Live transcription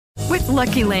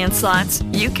Lucky Land Slots,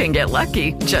 you can get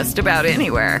lucky just about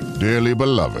anywhere. Dearly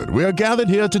beloved, we are gathered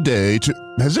here today to...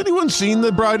 Has anyone seen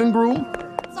the bride and groom?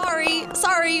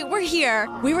 Sorry, we're here.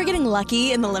 We were getting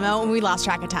lucky in the limo and we lost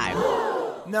track of time.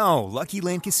 No, Lucky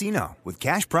Land Casino, with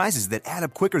cash prizes that add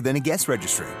up quicker than a guest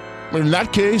registry. In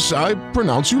that case, I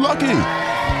pronounce you lucky.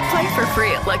 Play for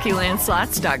free at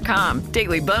LuckyLandSlots.com.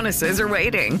 Daily bonuses are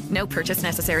waiting. No purchase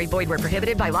necessary. Void where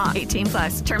prohibited by law.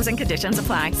 18+. Terms and conditions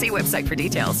apply. See website for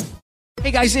details.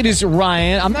 Hey guys, it is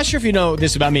Ryan. I'm not sure if you know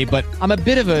this about me, but I'm a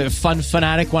bit of a fun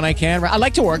fanatic when I can. I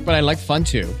like to work, but I like fun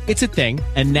too. It's a thing.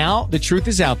 And now the truth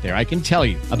is out there. I can tell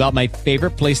you about my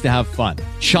favorite place to have fun.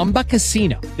 Chumba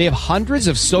Casino. They have hundreds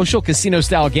of social casino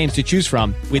style games to choose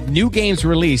from with new games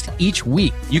released each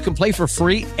week. You can play for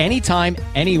free anytime,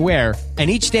 anywhere. And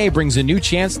each day brings a new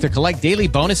chance to collect daily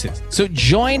bonuses. So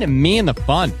join me in the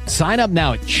fun. Sign up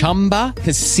now at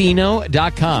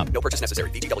ChumbaCasino.com. No purchase necessary.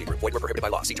 VGW. Void where prohibited by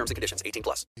law. See terms and conditions.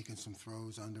 18+. Making some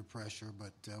throws under pressure,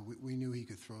 but we knew he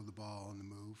could throw the ball on the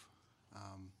move.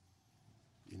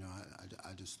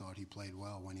 I just thought he played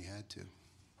well when he had to.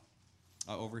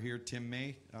 Over here, Tim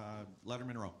May,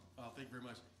 Letterman Row. Thank you very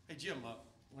much. Hey, Jim,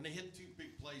 when they hit two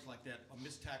big plays like that, a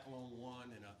missed tackle on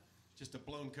one and just a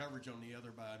blown coverage on the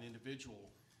other by an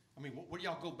individual, I mean, what do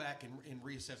y'all go back and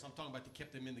reassess? I'm talking about they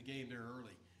kept them in the game there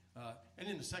early. And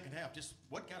in the second half, just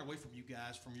what got away from you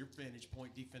guys from your vantage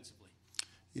point defensively?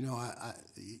 You know,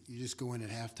 you just go in at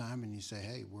halftime and you say,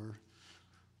 "Hey, we're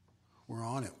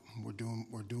on it. We're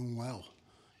doing well."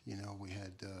 You know, we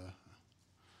had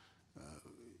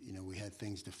we had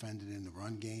things defended in the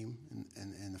run game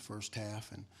in the first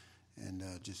half, and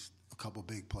just a couple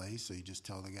big plays. So you just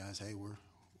tell the guys, "Hey, we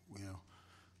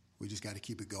just got to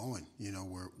keep it going." You know,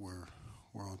 we're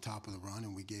on top of the run,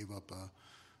 and we gave up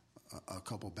a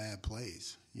couple bad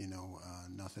plays. You know,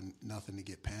 nothing to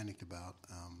get panicked about.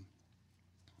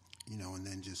 And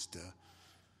then just, the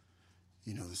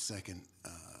second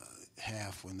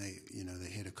half when they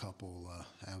hit a couple,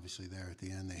 obviously there at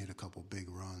the end, they hit a couple big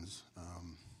runs.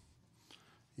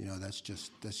 That's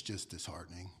just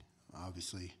disheartening.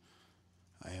 Obviously,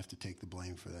 I have to take the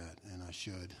blame for that, and I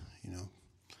should,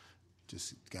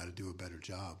 just got to do a better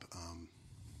job.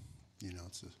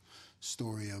 It's a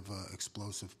story of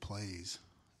explosive plays.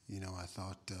 I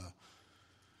thought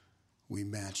we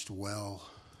matched well,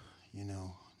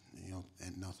 and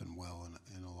nothing well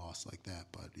in a loss like that.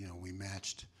 But we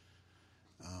matched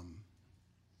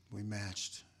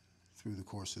through the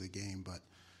course of the game, but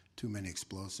too many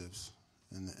explosives,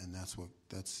 and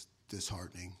that's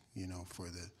disheartening. For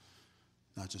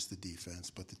not just the defense,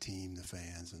 but the team, the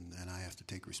fans, and I have to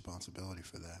take responsibility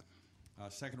for that.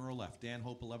 Second row left, Dan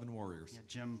Hope, 11 Warriors. Yeah,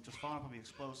 Jim, just following up on the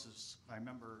explosives, if I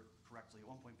remember correctly, at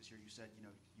one point this year you said,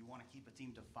 you want to keep a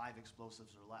team to 5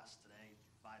 explosives or less. Today,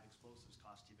 5 explosives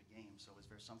cost you the game. So is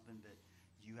there something that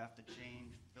you have to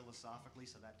change philosophically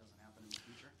so that doesn't happen in the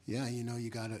future? Yeah, you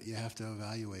have to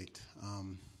evaluate.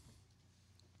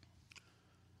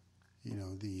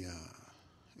 The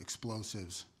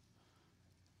explosives,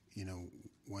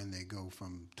 when they go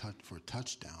for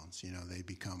touchdowns, they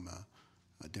become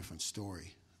a different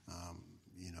story.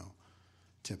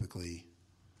 Typically,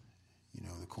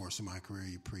 the course of my career,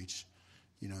 you preach,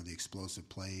 the explosive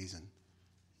plays, and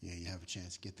you have a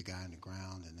chance to get the guy on the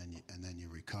ground, and then you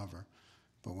recover.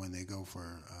 But when they go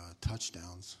for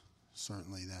touchdowns,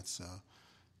 certainly that's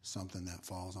something that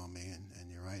falls on me,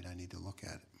 and you're right, I need to look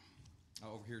at it.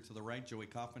 Over here to the right, Joey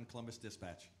Kaufman, Columbus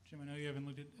Dispatch. Jim, I know you haven't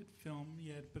looked at film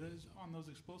yet, but on those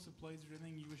explosive plays, is there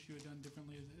anything you wish you had done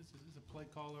differently as a play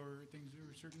call or things,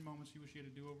 or certain moments you wish you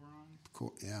had to do over on?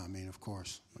 Yeah, of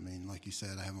course. Like you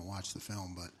said, I haven't watched the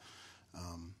film, but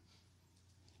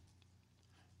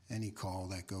any call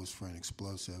that goes for an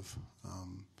explosive,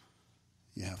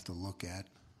 you have to look at,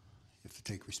 you have to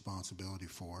take responsibility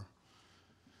for,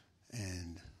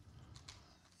 and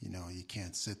you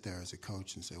can't sit there as a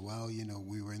coach and say, well,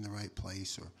 we were in the right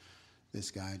place, or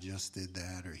this guy just did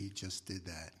that, or he just did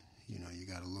that. You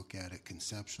got to look at it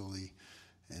conceptually,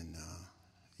 and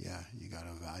you got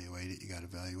to evaluate it. You got to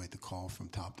evaluate the call from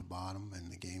top to bottom and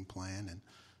the game plan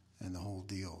and the whole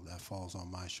deal. That falls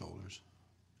on my shoulders.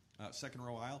 Second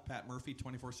row aisle, Pat Murphy,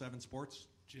 24/7 Sports.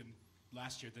 Jim,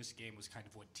 last year this game was kind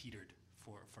of what teetered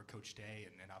for Coach Day,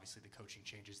 and obviously the coaching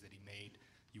changes that he made.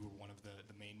 You were one of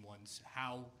the main ones.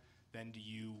 How then do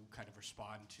you kind of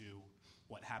respond to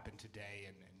what happened today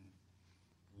and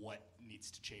what needs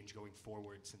to change going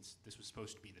forward, since this was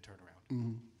supposed to be the turnaround?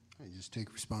 Mm-hmm. I just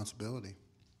take responsibility.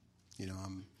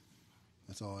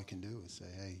 That's all I can do is say,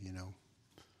 hey,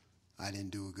 I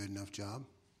didn't do a good enough job,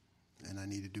 and I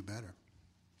need to do better.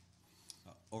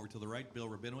 Over to the right, Bill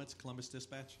Rabinowitz, Columbus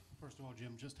Dispatch. First of all,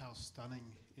 Jim, just how stunning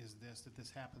is this that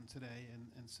this happened today?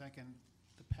 And second,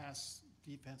 the pass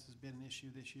defense has been an issue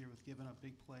this year with giving up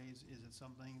big plays. Is it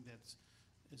something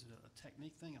is it a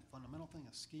technique thing, a fundamental thing,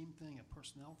 a scheme thing, a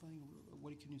personnel thing?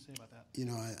 What can you say about that? You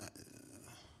know,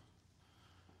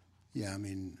 I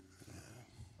mean,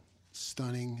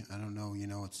 stunning. I don't know. You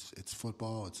know, it's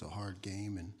football. It's a hard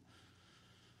game, and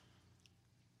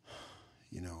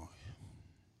you know,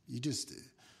 you just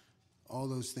all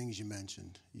those things you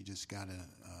mentioned. You just got to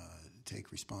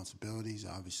take responsibilities.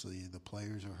 Obviously, the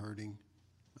players are hurting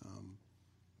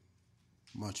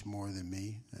much more than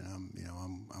me, and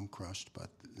I'm crushed. But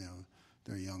you know,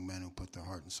 they're young men who put their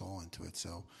heart and soul into it.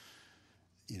 So,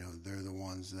 you know, they're the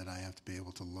ones that I have to be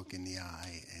able to look in the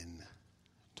eye and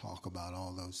talk about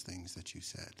all those things that you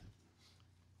said.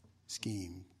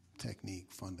 Scheme, technique,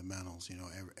 fundamentals, you know,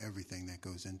 everything that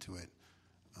goes into it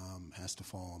has to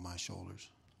fall on my shoulders.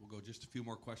 We'll go just a few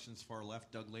more questions far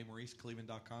left. Doug Lesmerises,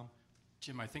 Cleveland.com.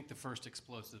 Jim, I think the first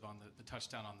explosive on the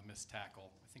touchdown on the missed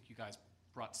tackle, I think you guys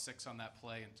brought 6 on that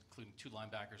play, including 2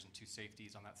 linebackers and 2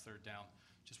 safeties on that third down.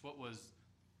 Just what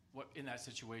in that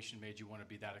situation made you want to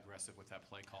be that aggressive with that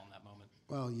play call in that moment?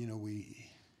 Well, you know,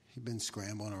 he'd been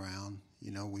scrambling around.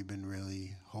 You know, we've been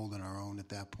really holding our own at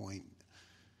that point.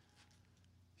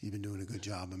 He'd been doing a good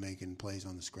job of making plays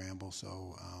on the scramble.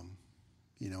 So,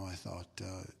 you know, I thought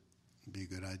it'd be a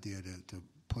good idea to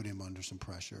put him under some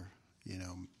pressure, you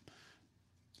know,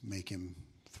 make him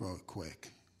throw it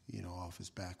quick, you know, off his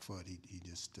back foot.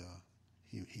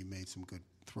 He made some good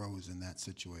throws in that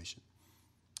situation.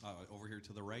 Over here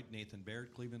to the right, Nathan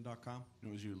Baird, Cleveland.com. You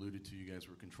know, as you alluded to, you guys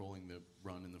were controlling the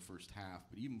run in the first half,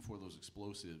 but even before those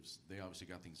explosives, they obviously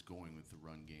got things going with the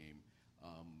run game,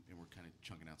 and we're kind of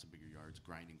chunking out some bigger yards,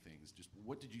 grinding things. Just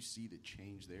what did you see that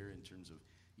changed there in terms of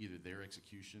either their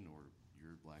execution or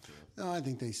your lack of? No, I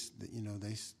think they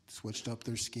switched up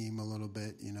their scheme a little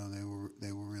bit. You know,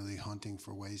 they were really hunting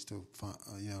for ways to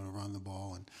to run the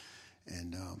ball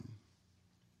and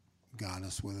got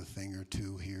us with a thing or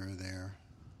two here or there.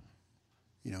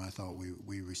 You know, I thought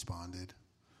we responded.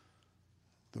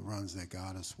 The runs that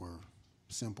got us were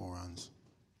simple runs,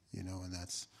 you know, and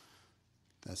that's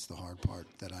the hard part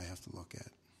that I have to look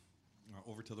at.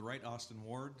 Over to the right, Austin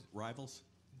Ward, Rivals.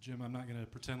 Jim, I'm not going to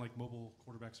pretend like mobile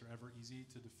quarterbacks are ever easy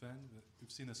to defend. But we've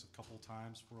seen this a couple of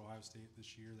times for Ohio State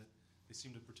this year, that they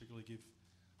seem to particularly give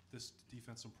this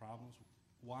defense some problems.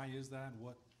 Why is that, and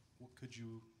what could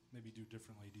you maybe do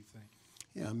differently, do you think?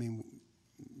 Yeah, I mean,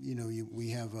 you know, we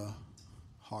have a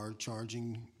hard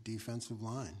charging defensive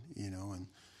line, you know, and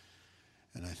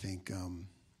I think,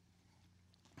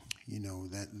 you know,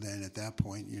 that then at that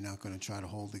point you're not going to try to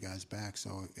hold the guys back.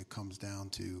 So it comes down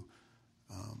to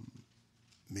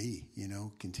me, you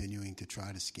know, continuing to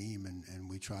try to scheme, and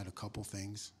we tried a couple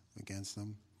things against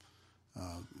them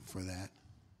for that.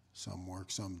 Some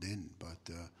worked, some didn't,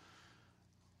 but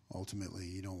ultimately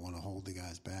you don't want to hold the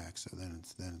guys back. So then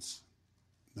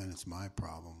it's my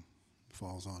problem. It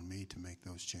falls on me to make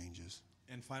those changes.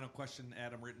 And final question,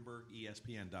 Adam Rittenberg,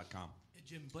 ESPN.com.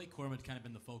 Jim, Blake Corum had kind of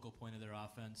been the focal point of their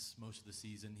offense most of the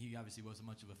season. He obviously wasn't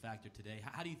much of a factor today.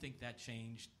 How do you think that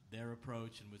changed their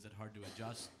approach, and was it hard to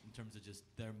adjust in terms of just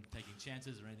them taking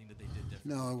chances or anything that they did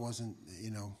differently? No, it wasn't.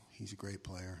 You know, he's a great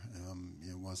player.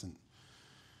 It wasn't.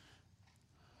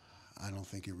 I don't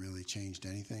think it really changed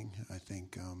anything. I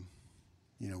think,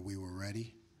 you know, we were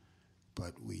ready,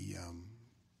 but we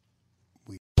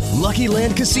Lucky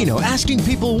Land Casino, asking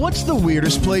people, what's the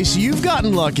weirdest place you've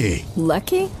gotten lucky?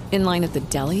 Lucky? In line at the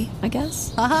deli, I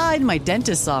guess? Aha, in my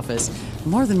dentist's office.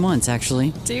 More than once,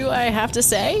 actually. Do I have to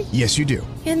say? Yes, you do.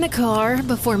 In the car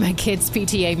before my kids'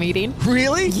 PTA meeting.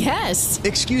 Really? Yes.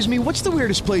 Excuse me, what's the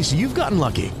weirdest place you've gotten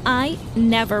lucky? I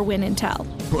never win and tell.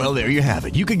 Well, there you have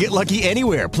it. You can get lucky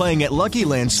anywhere, playing at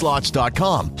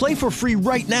LuckyLandSlots.com. Play for free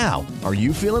right now. Are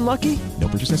you feeling lucky? No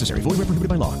purchase necessary. Void where prohibited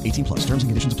by law. 18+. Terms and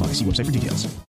conditions apply. See website for details.